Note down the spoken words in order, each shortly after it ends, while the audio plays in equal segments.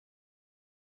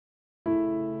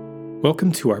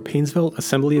Welcome to our Painesville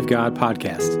Assembly of God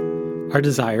podcast. Our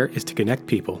desire is to connect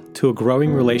people to a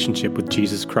growing relationship with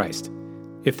Jesus Christ.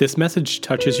 If this message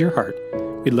touches your heart,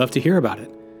 we'd love to hear about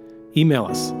it. Email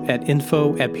us at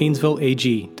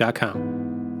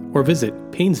info@painesvilleag.com or visit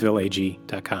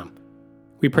painesvilleag.com.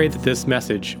 We pray that this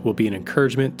message will be an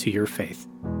encouragement to your faith.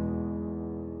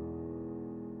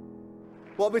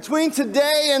 Well, between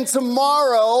today and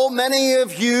tomorrow, many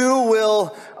of you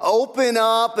will open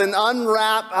up and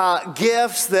unwrap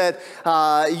gifts that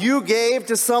you gave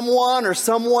to someone or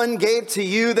someone gave to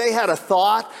you. They had a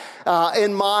thought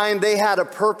in mind. They had a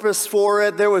purpose for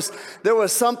it. There was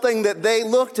something that they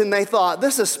looked and they thought,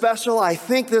 this is special. I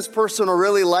think this person will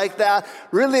really like that.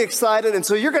 Really excited. And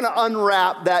so you're going to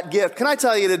unwrap that gift. Can I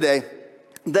tell you today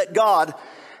that God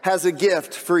has a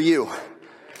gift for you?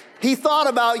 He thought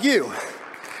about you.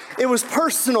 It was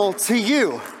personal to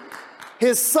you.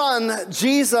 His son,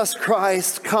 Jesus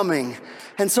Christ, coming.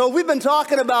 And so we've been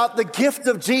talking about the gift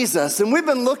of Jesus, and we've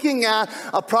been looking at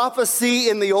a prophecy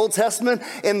in the Old Testament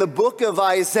in the book of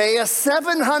Isaiah.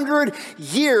 700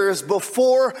 years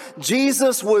before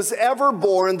Jesus was ever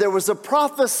born, there was a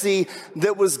prophecy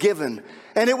that was given.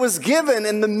 And it was given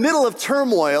in the middle of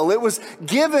turmoil. It was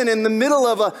given in the middle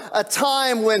of a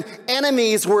time when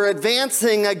enemies were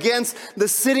advancing against the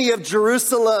city of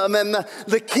Jerusalem. And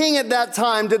the king at that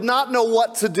time did not know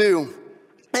what to do.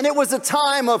 And it was a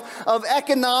time of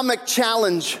economic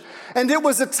challenge. And it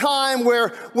was a time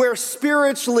where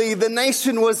spiritually the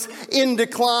nation was in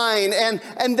decline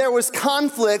and there was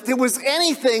conflict. It was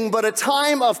anything but a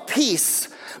time of peace.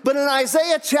 But in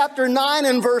Isaiah chapter 9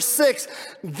 and verse 6,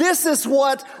 this is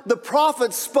what the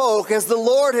prophet spoke as the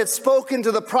Lord had spoken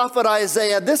to the prophet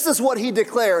Isaiah. This is what he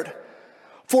declared.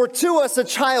 For to us a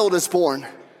child is born,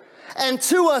 and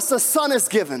to us a son is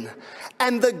given,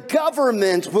 and the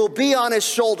government will be on his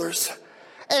shoulders.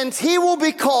 And he will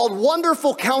be called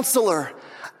Wonderful Counselor,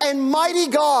 and Mighty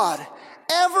God,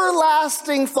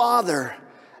 Everlasting Father,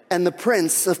 and the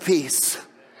Prince of Peace.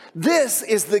 This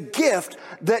is the gift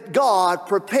that God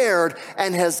prepared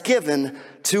and has given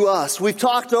to us. We've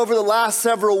talked over the last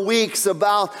several weeks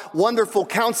about Wonderful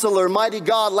Counselor, Mighty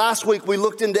God. Last week we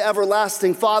looked into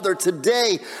Everlasting Father.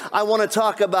 Today I want to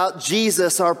talk about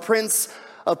Jesus, our Prince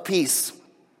of Peace.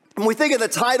 When we think of the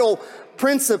title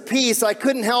Prince of Peace, I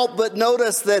couldn't help but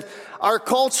notice that our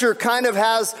culture kind of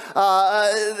has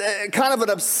kind of an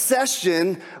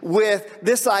obsession with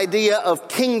this idea of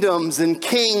kingdoms and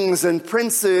kings and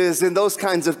princes and those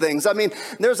kinds of things. I mean,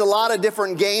 there's a lot of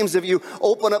different games if you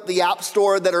open up the App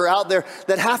Store that are out there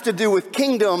that have to do with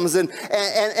kingdoms and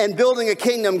building a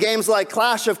kingdom. Games like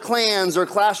Clash of Clans or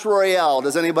Clash Royale.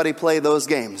 Does anybody play those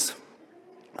games?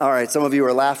 All right, some of you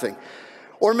are laughing.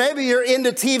 Or maybe you're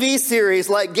into TV series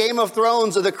like Game of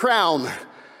Thrones or The Crown.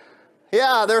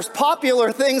 Yeah, there's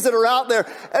popular things that are out there.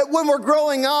 When we're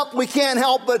growing up, we can't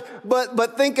help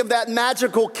but think of that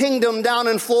magical kingdom down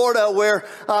in Florida where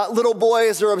little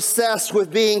boys are obsessed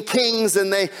with being kings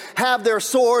and they have their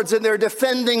swords and they're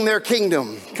defending their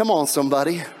kingdom. Come on,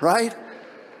 somebody, right?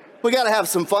 We got to have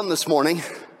some fun this morning,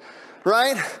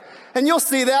 right? And you'll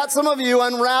see that. Some of you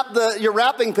unwrap your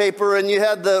wrapping paper and you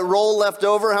had the roll left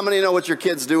over. How many know what your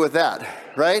kids do with that,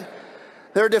 right?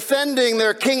 They're defending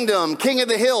their kingdom, king of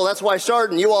the hill. That's why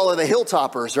Chardon, you all are the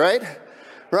hilltoppers, right?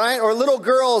 Right? Or little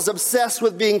girls obsessed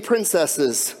with being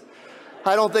princesses.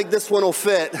 I don't think this one will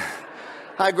fit.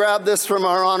 I grabbed this from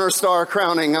our Honor Star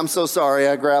crowning. I'm so sorry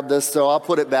I grabbed this, so I'll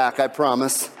put it back, I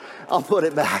promise. I'll put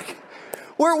it back.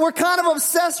 We're kind of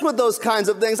obsessed with those kinds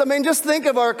of things. I mean, just think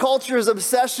of our culture's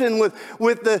obsession with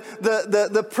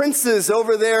the princes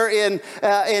over there in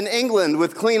England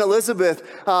with Queen Elizabeth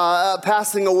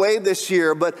passing away this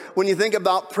year. But when you think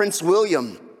about Prince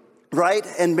William, right,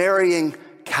 and marrying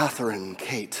Catherine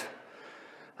Kate,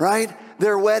 right?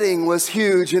 Their wedding was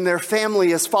huge and their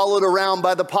family is followed around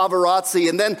by the paparazzi.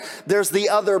 And then there's the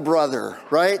other brother,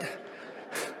 right?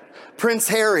 Prince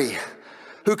Harry,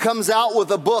 who comes out with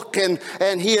a book and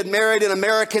he had married an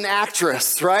American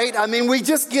actress, right? I mean, we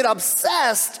just get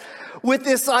obsessed with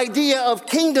this idea of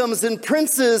kingdoms and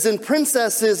princes and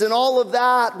princesses and all of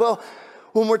that. Well,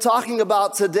 when we're talking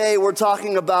about today, we're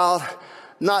talking about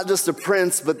not just a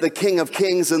prince, but the King of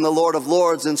Kings and the Lord of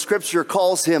Lords. And Scripture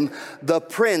calls him the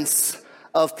Prince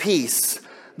of Peace.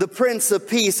 The Prince of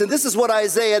Peace. And this is what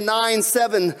Isaiah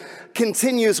 9:7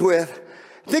 continues with.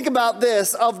 Think about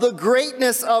this. Of the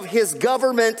greatness of his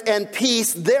government and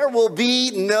peace, there will be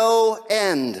no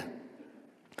end.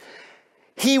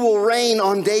 He will reign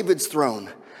on David's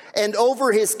throne and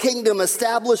over his kingdom,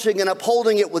 establishing and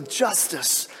upholding it with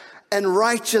justice and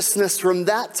righteousness from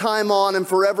that time on and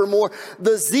forevermore.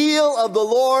 The zeal of the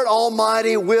Lord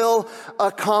Almighty will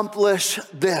accomplish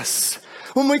this.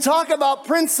 When we talk about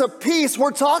Prince of Peace,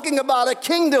 we're talking about a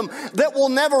kingdom that will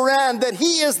never end, that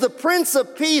he is the Prince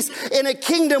of Peace in a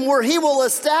kingdom where he will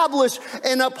establish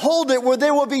and uphold it, where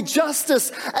there will be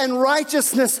justice and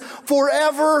righteousness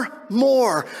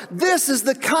forevermore. This is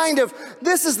the kind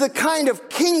of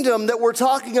kingdom that we're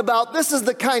talking about. This is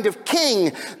the kind of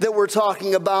king that we're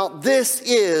talking about. This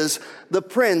is the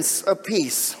Prince of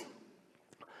Peace.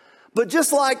 But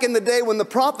just like in the day when the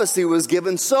prophecy was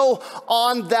given, so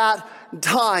on that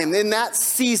time, in that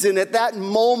season, at that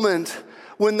moment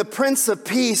when the Prince of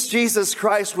Peace, Jesus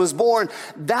Christ, was born,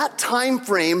 that time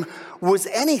frame was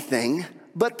anything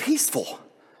but peaceful.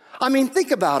 I mean,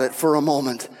 think about it for a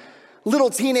moment. Little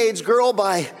teenage girl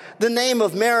by the name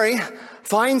of Mary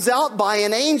finds out by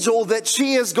an angel that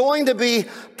she is going to be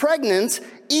pregnant,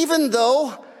 even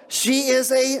though she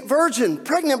is a virgin,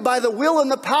 pregnant by the will and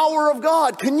the power of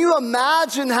God. Can you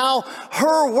imagine how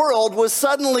her world was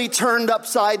suddenly turned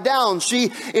upside down?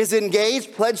 She is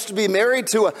engaged, pledged to be married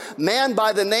to a man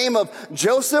by the name of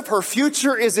Joseph. Her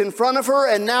future is in front of her,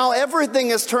 and now everything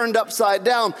is turned upside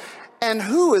down. And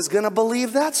who is going to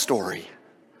believe that story?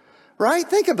 Right?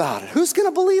 Think about it. Who's going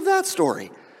to believe that story?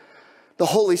 The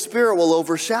Holy Spirit will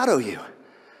overshadow you.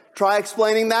 Try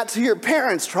explaining that to your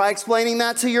parents. Try explaining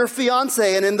that to your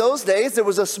fiance. And in those days, it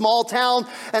was a small town.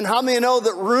 And how many know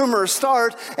that rumors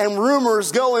start and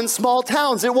rumors go in small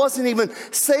towns? It wasn't even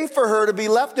safe for her to be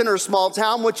left in her small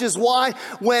town, which is why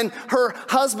when her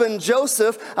husband,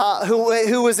 Joseph,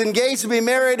 who was engaged to be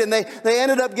married, and they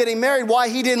ended up getting married, why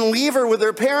he didn't leave her with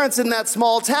her parents in that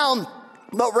small town.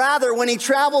 But rather, when he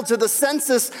traveled to the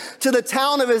census, to the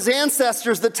town of his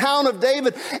ancestors, the town of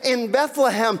David in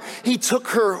Bethlehem, he took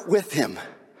her with him.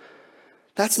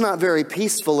 That's not very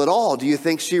peaceful at all. Do you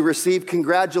think she received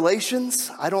congratulations?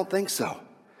 I don't think so.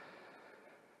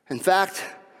 In fact,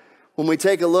 when we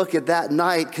take a look at that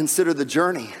night, consider the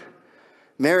journey.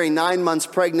 Mary, 9 months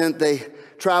pregnant, they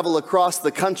travel across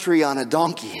the country on a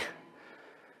donkey.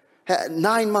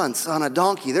 9 months on a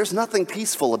donkey. There's nothing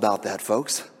peaceful about that,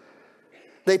 folks.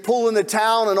 They pull into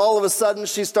town, and all of a sudden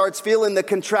she starts feeling the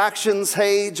contractions.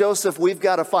 Hey, Joseph, we've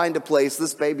got to find a place.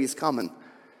 This baby's coming.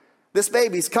 This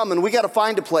baby's coming. We got to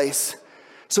find a place.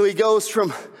 So he goes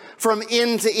from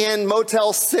inn to inn,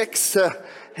 Motel 6 to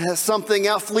something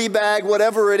else, Fleabag,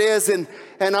 whatever it is. And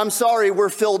I'm sorry, we're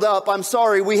filled up. I'm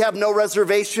sorry, we have no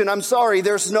reservation. I'm sorry,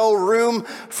 there's no room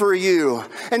for you.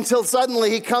 Until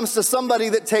suddenly he comes to somebody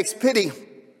that takes pity,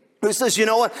 who says, you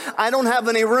know what, I don't have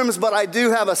any rooms, but I do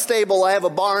have a stable. I have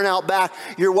a barn out back.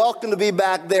 You're welcome to be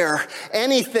back there.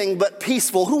 Anything but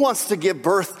peaceful. Who wants to give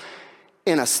birth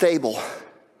in a stable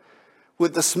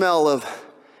with the smell of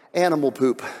animal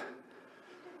poop?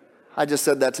 I just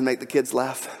said that to make the kids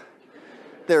laugh.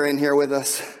 They're in here with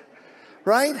us,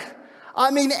 right? I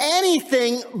mean,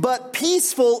 anything but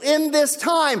peaceful in this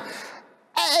time.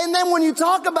 And then when you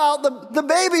talk about the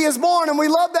baby is born, and we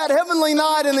love that heavenly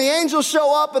night, and the angels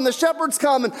show up and the shepherds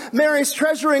come, and Mary's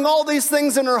treasuring all these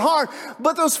things in her heart.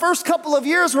 But those first couple of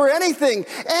years were anything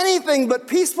but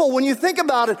peaceful. When you think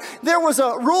about it, there was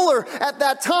a ruler at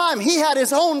that time. He had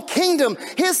his own kingdom.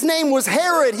 His name was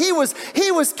Herod. He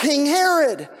was King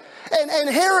Herod. And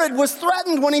Herod was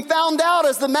threatened when he found out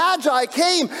as the Magi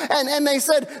came and they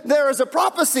said, there is a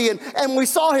prophecy, and we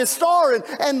saw his star,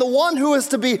 and the one who is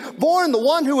to be born, the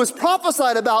one who was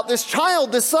prophesied about, this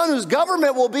child, this son whose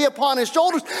government will be upon his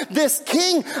shoulders, this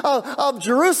king of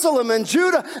Jerusalem and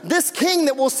Judah, this king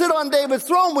that will sit on David's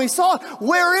throne. We saw,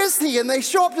 where is he? And they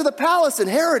show up to the palace, and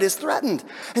Herod is threatened.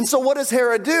 And so what does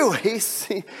Herod do? He's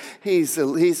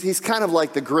kind of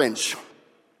like the Grinch,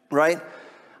 right?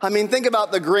 I mean, think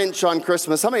about the Grinch on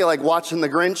Christmas. How many like watching the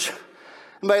Grinch?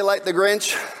 Anybody like the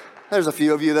Grinch? There's a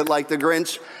few of you that like the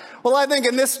Grinch. Well, I think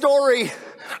in this story,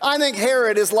 I think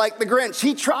Herod is like the Grinch.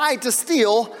 He tried to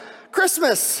steal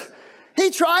Christmas. He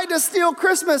tried to steal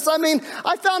Christmas. I mean,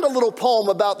 I found a little poem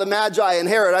about the Magi and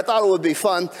Herod. I thought it would be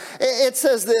fun. It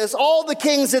says this: all the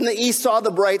kings in the east saw the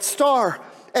bright star,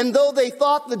 and though they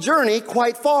thought the journey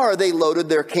quite far, they loaded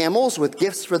their camels with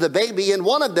gifts for the baby, and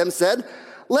one of them said,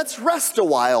 let's rest a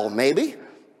while, maybe.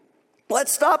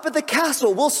 Let's stop at the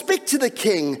castle. We'll speak to the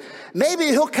king. Maybe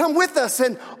he'll come with us,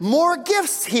 and more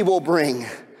gifts he will bring.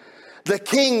 The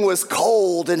king was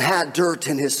cold and had dirt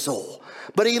in his soul,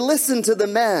 but he listened to the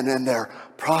men and their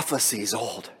prophecies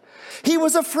old. He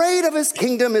was afraid of his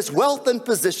kingdom, his wealth and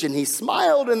position. He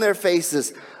smiled in their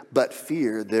faces, but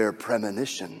feared their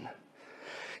premonition.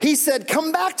 He said,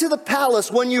 come back to the palace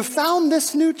when you found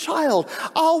this new child.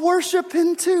 I'll worship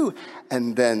him too.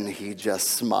 And then he just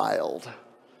smiled.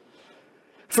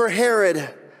 For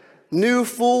Herod knew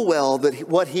full well that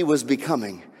what he was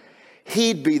becoming,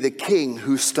 he'd be the king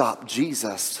who stopped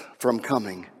Jesus from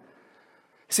coming.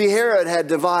 See, Herod had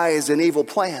devised an evil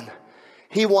plan.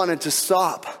 He wanted to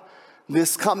stop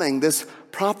this coming, this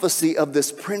prophecy of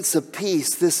this Prince of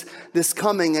Peace, this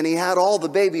coming, and he had all the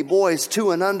baby boys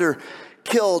 2 and under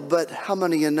killed. But how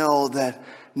many of you know that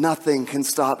nothing can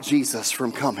stop Jesus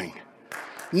from coming?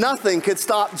 Nothing could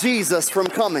stop Jesus from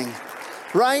coming,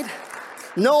 right?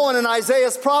 Known in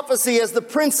Isaiah's prophecy as the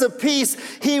Prince of Peace,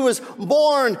 he was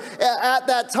born at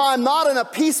that time, not in a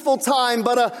peaceful time,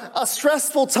 but a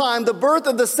stressful time. The birth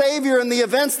of the Savior and the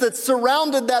events that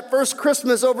surrounded that first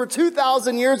Christmas over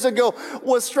 2,000 years ago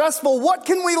was stressful. What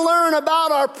can we learn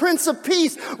about our Prince of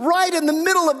Peace? Right in the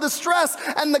middle of the stress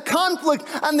and the conflict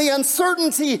and the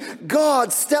uncertainty,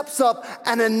 God steps up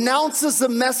and announces a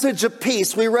message of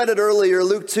peace. We read it earlier,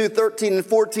 Luke 2:13 and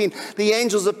 14. The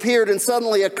angels appeared, and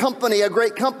suddenly a great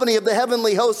company of the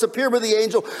heavenly hosts appeared with the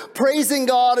angel, praising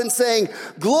God and saying,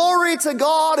 "Glory to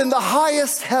God in the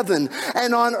highest heaven,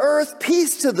 and on earth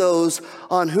peace to those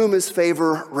on whom his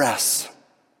favor rests."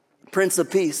 Prince of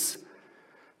Peace.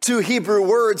 2 Hebrew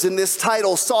words in this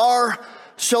title, Sar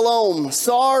Shalom.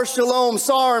 Sar Shalom.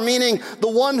 Sar meaning the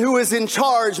one who is in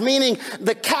charge, meaning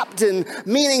the captain,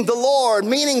 meaning the Lord,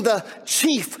 meaning the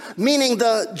chief, meaning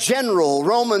the general.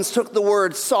 Romans took the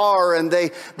word Sar and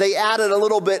they added a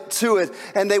little bit to it,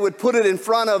 and they would put it in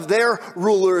front of their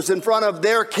rulers, in front of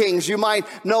their kings. You might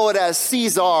know it as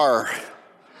Caesar.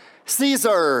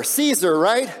 Caesar,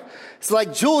 right? It's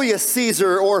like Julius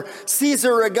Caesar or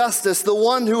Caesar Augustus, the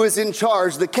one who is in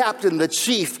charge, the captain, the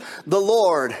chief, the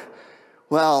Lord.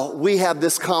 Well, we have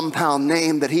this compound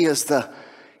name that he is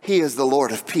the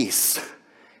Lord of Peace.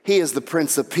 He is the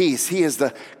Prince of Peace. He is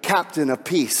the captain of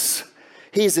peace.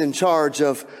 He's in charge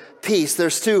of peace.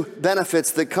 There's 2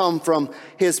 benefits that come from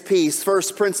his peace.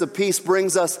 First, Prince of Peace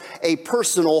brings us a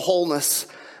personal wholeness.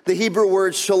 The Hebrew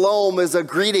word shalom is a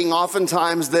greeting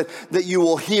oftentimes that you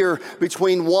will hear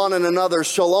between one and another.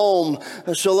 Shalom.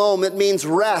 Shalom, it means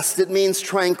rest. It means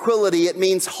tranquility. It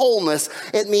means wholeness.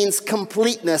 It means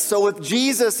completeness. So if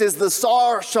Jesus is the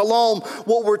Sar Shalom,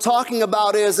 what we're talking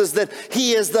about is that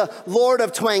he is the Lord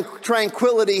of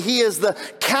tranquility. He is the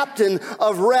captain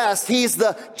of rest. He's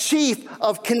the chief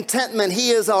of contentment. He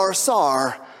is our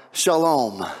Sar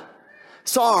Shalom.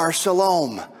 Sar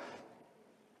Shalom.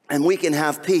 And we can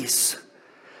have peace.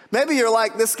 Maybe you're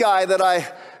like this guy that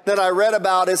I read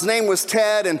about. His name was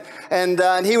Ted,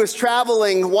 and he was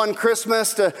traveling one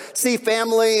Christmas to see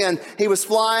family, and he was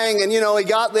flying, and he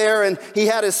got there, and he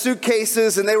had his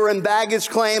suitcases, and they were in baggage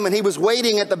claim, and he was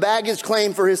waiting at the baggage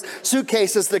claim for his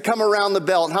suitcases to come around the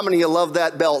belt. How many of you love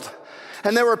that belt?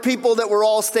 And there were people that were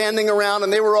all standing around,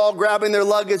 and they were all grabbing their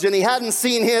luggage, and he hadn't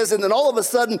seen his, and then all of a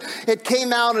sudden it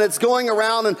came out and it's going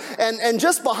around, and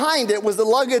just behind it was the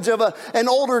luggage of an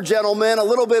older gentleman, a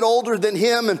little bit older than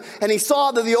him, and he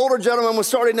saw that the older gentleman was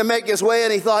starting to make his way,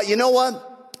 and he thought, you know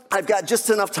what? I've got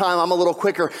just enough time. I'm a little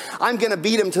quicker. I'm going to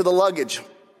beat him to the luggage.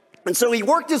 And so he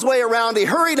worked his way around, he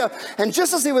hurried up, and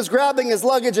just as he was grabbing his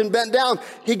luggage and bent down,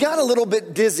 he got a little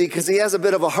bit dizzy because he has a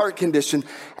bit of a heart condition,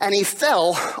 and he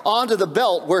fell onto the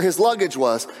belt where his luggage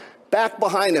was. Back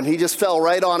behind him, he just fell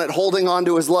right on it, holding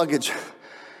onto his luggage.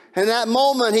 And that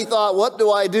moment he thought, what do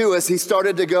I do? As he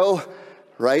started to go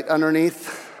right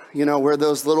underneath, where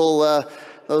that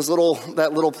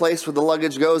little place where the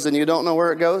luggage goes and you don't know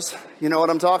where it goes. You know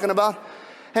what I'm talking about?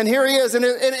 And here he is, and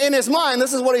in his mind,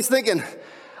 this is what he's thinking.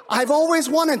 I've always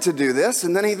wanted to do this.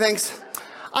 And then he thinks,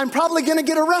 I'm probably going to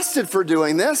get arrested for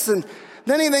doing this. And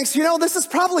then he thinks, this is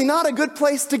probably not a good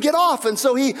place to get off. And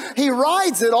so he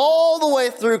rides it all the way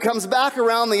through, comes back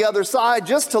around the other side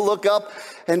just to look up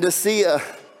and to see a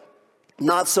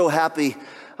not so happy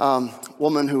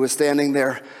woman who was standing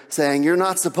there saying, you're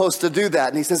not supposed to do that.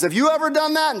 And he says, have you ever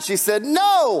done that? And she said,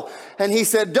 no. And he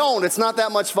said, don't. It's not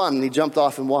that much fun. And he jumped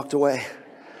off and walked away.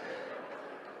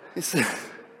 He said,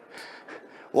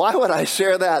 why would I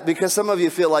share that? Because some of you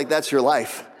feel like that's your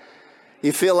life.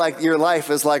 You feel like your life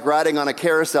is like riding on a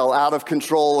carousel, out of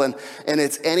control, and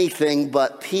it's anything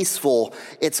but peaceful.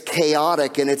 It's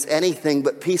chaotic, and it's anything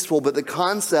but peaceful. But the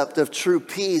concept of true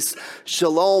peace,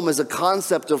 shalom, is a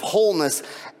concept of wholeness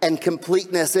and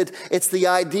completeness. It's the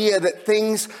idea that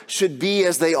things should be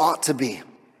as they ought to be.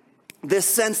 this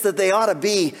sense that they ought to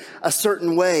be a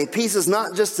certain way. Peace is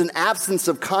not just an absence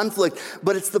of conflict,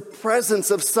 but it's the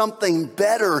presence of something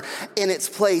better in its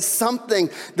place, something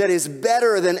that is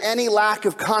better than any lack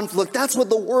of conflict. That's what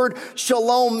the word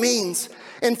shalom means.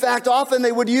 In fact, often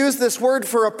they would use this word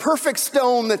for a perfect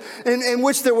stone in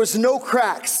which there was no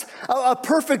cracks, a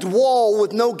perfect wall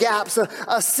with no gaps.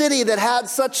 A city that had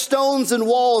such stones and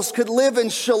walls could live in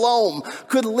shalom,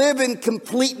 could live in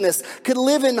completeness, could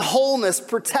live in wholeness,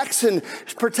 protection,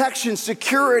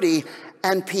 security,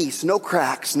 and peace. No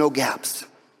cracks, no gaps.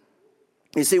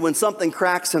 You see, when something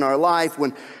cracks in our life,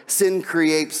 when sin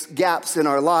creates gaps in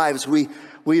our lives, we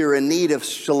are in need of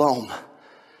shalom,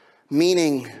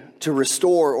 meaning to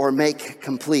restore or make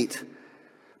complete.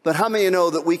 But how many of you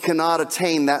know that we cannot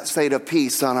attain that state of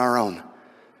peace on our own?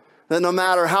 That no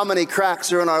matter how many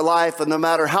cracks are in our life and no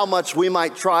matter how much we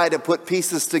might try to put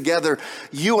pieces together,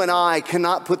 you and I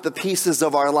cannot put the pieces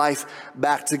of our life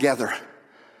back together.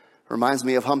 Reminds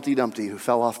me of Humpty Dumpty who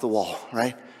fell off the wall,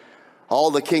 right? All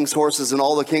the king's horses and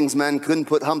all the king's men couldn't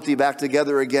put Humpty back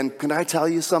together again. Can I tell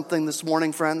you something this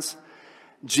morning, friends?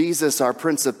 Jesus, our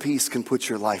Prince of Peace, can put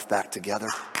your life back together.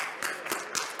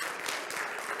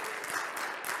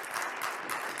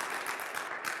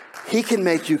 He can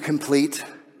make you complete.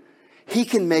 He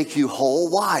can make you whole.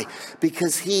 Why?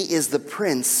 Because he is the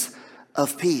Prince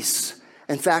of Peace.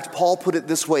 In fact, Paul put it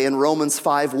this way in Romans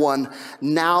 5:1,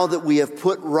 now that we have been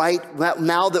put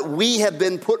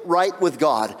right with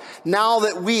God, now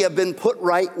that we have been put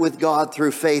right with God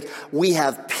through faith, we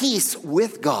have peace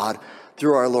with God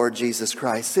through our Lord Jesus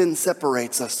Christ. Sin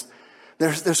separates us.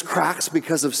 There's cracks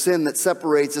because of sin that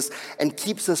separates us and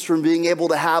keeps us from being able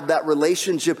to have that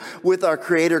relationship with our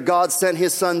Creator. God sent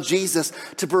his Son Jesus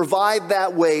to provide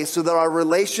that way so that our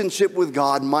relationship with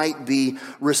God might be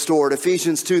restored.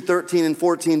 Ephesians 2:13 and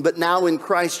 14, but now in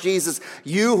Christ Jesus,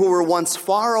 you who were once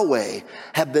far away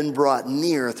have been brought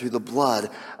near through the blood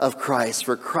of Christ.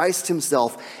 For Christ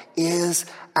himself is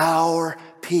our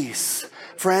peace.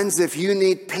 Friends, if you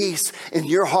need peace in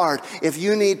your heart, if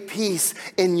you need peace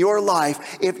in your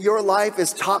life, if your life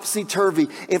is topsy-turvy,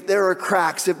 if there are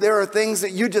cracks, if there are things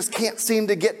that you just can't seem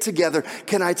to get together,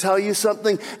 can I tell you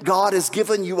something? God has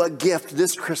given you a gift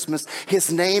this Christmas.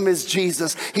 His name is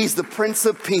Jesus. He's the Prince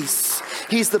of Peace.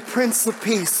 He's the Prince of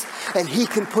Peace, and he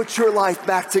can put your life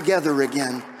back together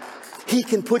again. He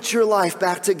can put your life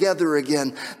back together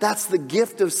again. That's the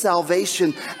gift of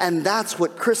salvation, and that's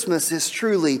what Christmas is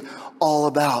truly all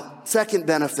about. Second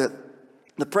benefit,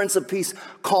 the Prince of Peace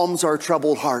calms our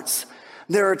troubled hearts.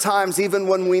 There are times, even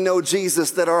when we know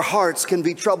Jesus, that our hearts can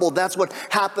be troubled. That's what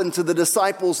happened to the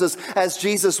disciples as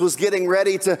Jesus was getting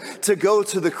ready to go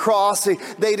to the cross.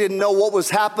 They didn't know what was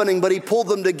happening, but he pulled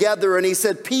them together and he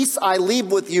said, peace I leave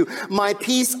with you. My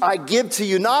peace I give to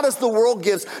you, not as the world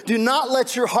gives. Do not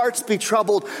let your hearts be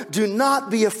troubled. Do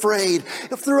not be afraid.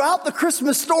 Throughout the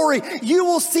Christmas story, you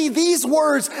will see these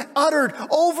words uttered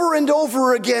over and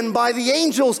over again by the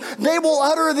angels. They will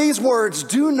utter these words,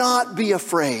 do not be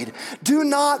afraid. Do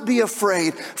not be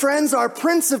afraid. Friends, our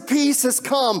Prince of Peace has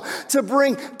come to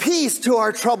bring peace to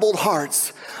our troubled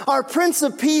hearts. Our Prince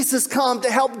of Peace has come to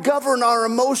help govern our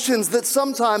emotions that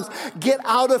sometimes get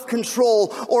out of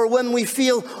control or when we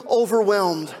feel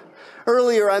overwhelmed.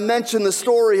 Earlier, I mentioned the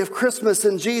story of Christmas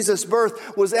and Jesus'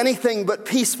 birth was anything but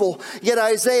peaceful. Yet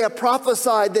Isaiah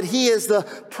prophesied that he is the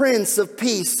Prince of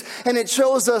Peace. And it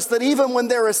shows us that even when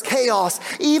there is chaos,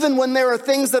 even when there are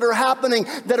things that are happening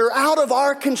that are out of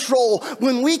our control,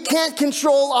 when we can't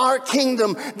control our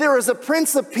kingdom, there is a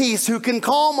Prince of Peace who can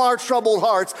calm our troubled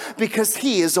hearts because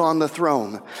he is on the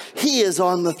throne. He is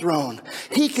on the throne.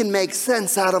 He can make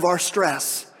sense out of our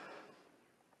stress.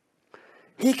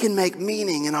 He can make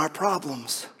meaning in our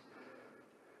problems,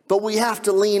 but we have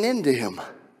to lean into him.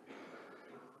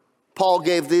 Paul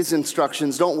gave these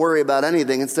instructions, don't worry about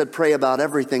anything, instead pray about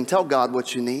everything. Tell God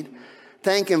what you need.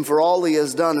 Thank him for all he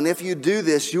has done, and if you do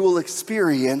this, you will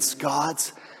experience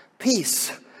God's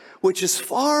peace, which is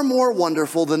far more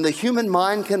wonderful than the human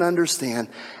mind can understand,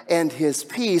 and his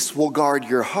peace will guard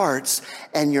your hearts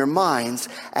and your minds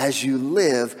as you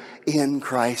live in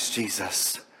Christ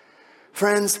Jesus.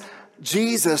 Friends,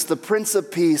 Jesus, the Prince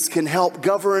of Peace, can help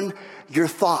govern your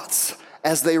thoughts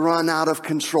as they run out of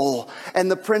control.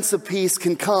 And the Prince of Peace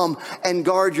can come and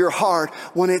guard your heart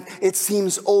when it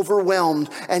seems overwhelmed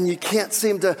and you can't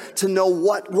seem to know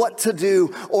what to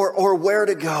do or where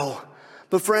to go.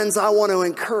 But friends, I want to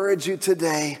encourage you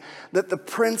today that the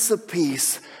Prince of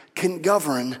Peace can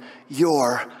govern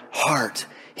your heart.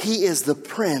 He is the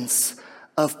Prince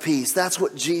of Peace. That's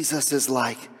what Jesus is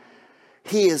like.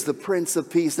 He is the Prince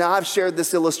of Peace. Now, I've shared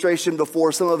this illustration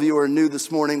before. Some of you are new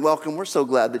this morning. Welcome. We're so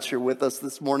glad that you're with us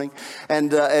this morning.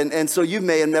 And so you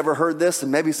may have never heard this,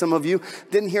 and maybe some of you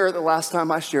didn't hear it the last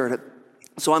time I shared it.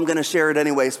 So I'm going to share it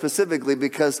anyway, specifically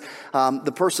because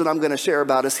the person I'm going to share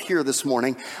about is here this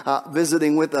morning,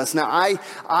 visiting with us. Now,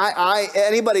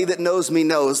 anybody that knows me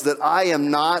knows that I am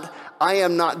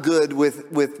not good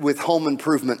with home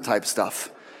improvement type stuff.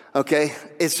 Okay,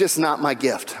 it's just not my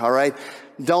gift. All right.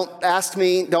 Don't ask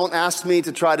me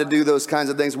to try to do those kinds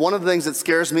of things. One of the things that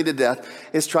scares me to death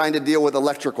is trying to deal with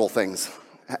electrical things.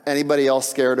 Anybody else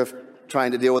scared of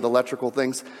trying to deal with electrical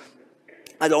things?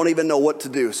 I don't even know what to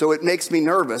do. So it makes me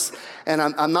nervous. And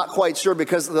I'm not quite sure,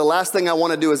 because the last thing I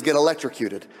want to do is get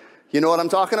electrocuted. You know what I'm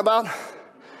talking about?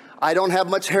 I don't have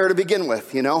much hair to begin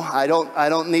with, you know. I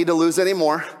don't need to lose any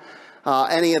more,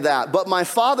 any of that. But my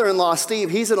father-in-law,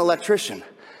 Steve, he's an electrician.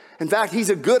 In fact, he's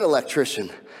a good electrician.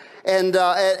 And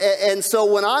so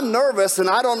when I'm nervous and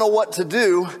I don't know what to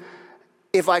do,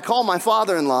 if I call my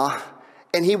father-in-law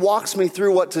and he walks me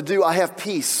through what to do, I have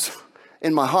peace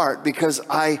in my heart, because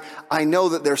I know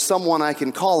that there's someone I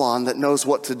can call on that knows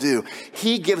what to do.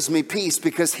 He gives me peace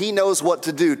because he knows what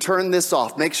to do. Turn this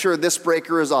off. Make sure this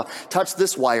breaker is off. Touch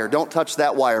this wire. Don't touch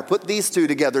that wire. Put these two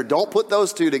together. Don't put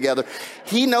those two together.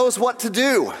 He knows what to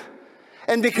do.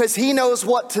 And because he knows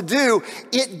what to do,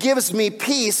 it gives me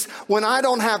peace when I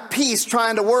don't have peace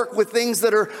trying to work with things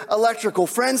that are electrical.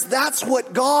 Friends, that's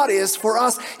what God is for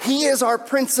us. He is our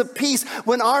Prince of Peace.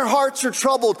 When our hearts are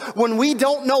troubled, when we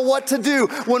don't know what to do,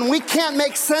 when we can't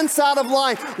make sense out of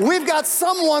life, we've got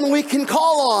someone we can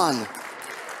call on.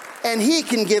 And he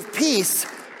can give peace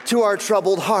to our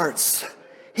troubled hearts.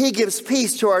 He gives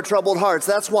peace to our troubled hearts.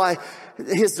 That's why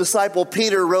his disciple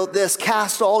Peter wrote this: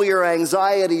 cast all your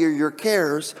anxiety or your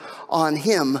cares on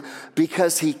him,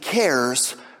 because he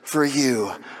cares for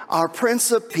you. Our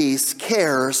Prince of Peace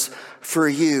cares for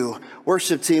you.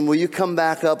 Worship team, will you come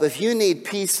back up? If you need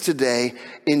peace today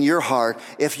in your heart,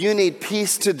 if you need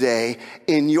peace today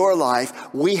in your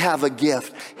life, we have a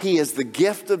gift. He is the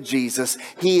gift of Jesus.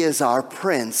 He is our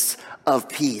Prince of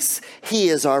Peace. He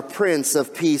is our Prince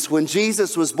of Peace. When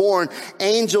Jesus was born,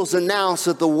 angels announced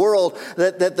that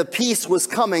the peace was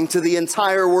coming to the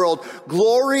entire world.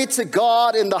 Glory to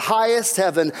God in the highest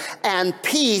heaven, and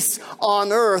peace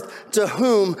on earth to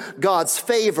whom God's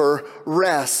favor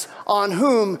rests. On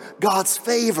whom God's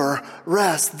favor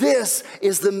rests. This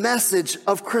is the message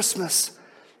of Christmas.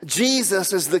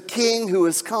 Jesus is the King who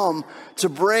has come to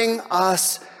bring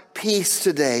us peace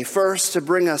today. First, to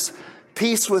bring us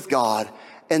peace with God,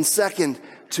 and second,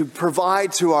 to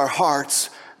provide to our hearts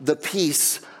the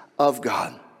peace of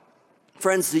God.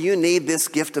 Friends, do you need this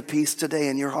gift of peace today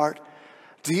in your heart?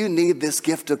 Do you need this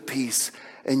gift of peace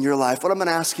in your life? What I'm going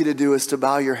to ask you to do is to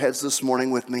bow your heads this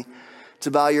morning with me, to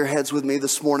bow your heads with me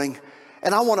this morning,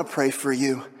 and I want to pray for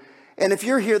you. And if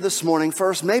you're here this morning,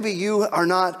 first, maybe you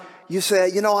say,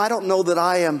 I don't know that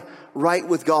I am right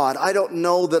with God. I don't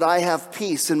know that I have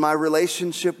peace in my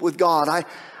relationship with God.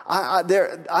 I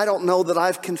don't know that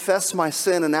I've confessed my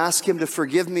sin and asked him to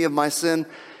forgive me of my sin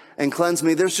and cleanse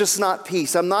me. There's just not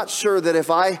peace. I'm not sure that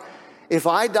if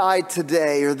I died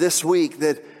today or this week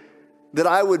that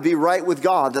I would be right with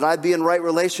God, that I'd be in right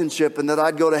relationship and that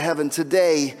I'd go to heaven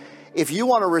today. If you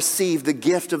want to receive the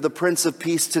gift of the Prince of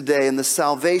Peace today and the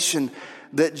salvation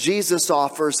that Jesus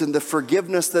offers and the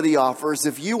forgiveness that he offers,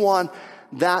 if you want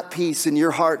that peace in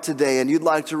your heart today and you'd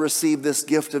like to receive this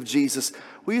gift of Jesus,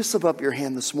 will you slip up your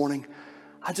hand this morning?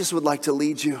 I just would like to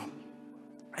lead you.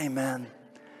 Amen.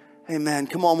 Amen.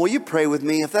 Come on, will you pray with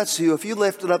me? If that's you, if you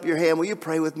lifted up your hand, will you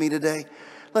pray with me today?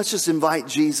 Let's just invite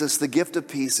Jesus, the gift of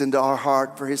peace, into our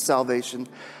heart for his salvation.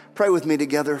 Pray with me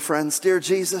together, friends. Dear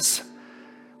Jesus,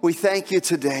 we thank you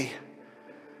today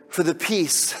for the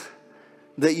peace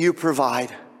that you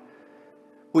provide.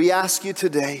 We ask you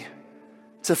today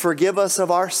to forgive us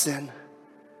of our sin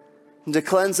and to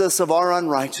cleanse us of our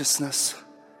unrighteousness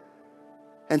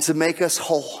and to make us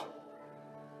whole,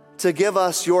 to give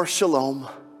us your shalom,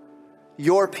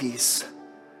 your peace,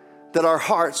 that our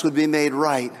hearts would be made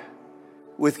right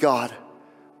with God.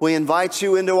 We invite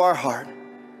you into our heart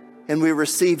and we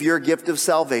receive your gift of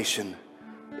salvation.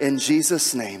 In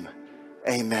Jesus' name,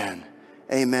 amen.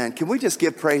 Amen. Can we just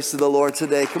give praise to the Lord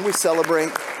today? Can we celebrate?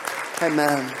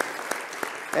 Amen.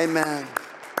 Amen.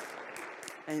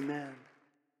 Amen.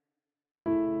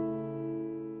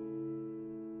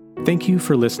 Thank you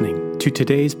for listening to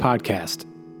today's podcast.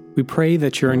 We pray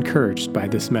that you're encouraged by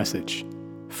this message.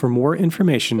 For more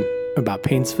information about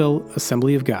Painesville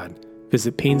Assembly of God,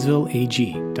 visit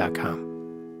painesvilleag.com.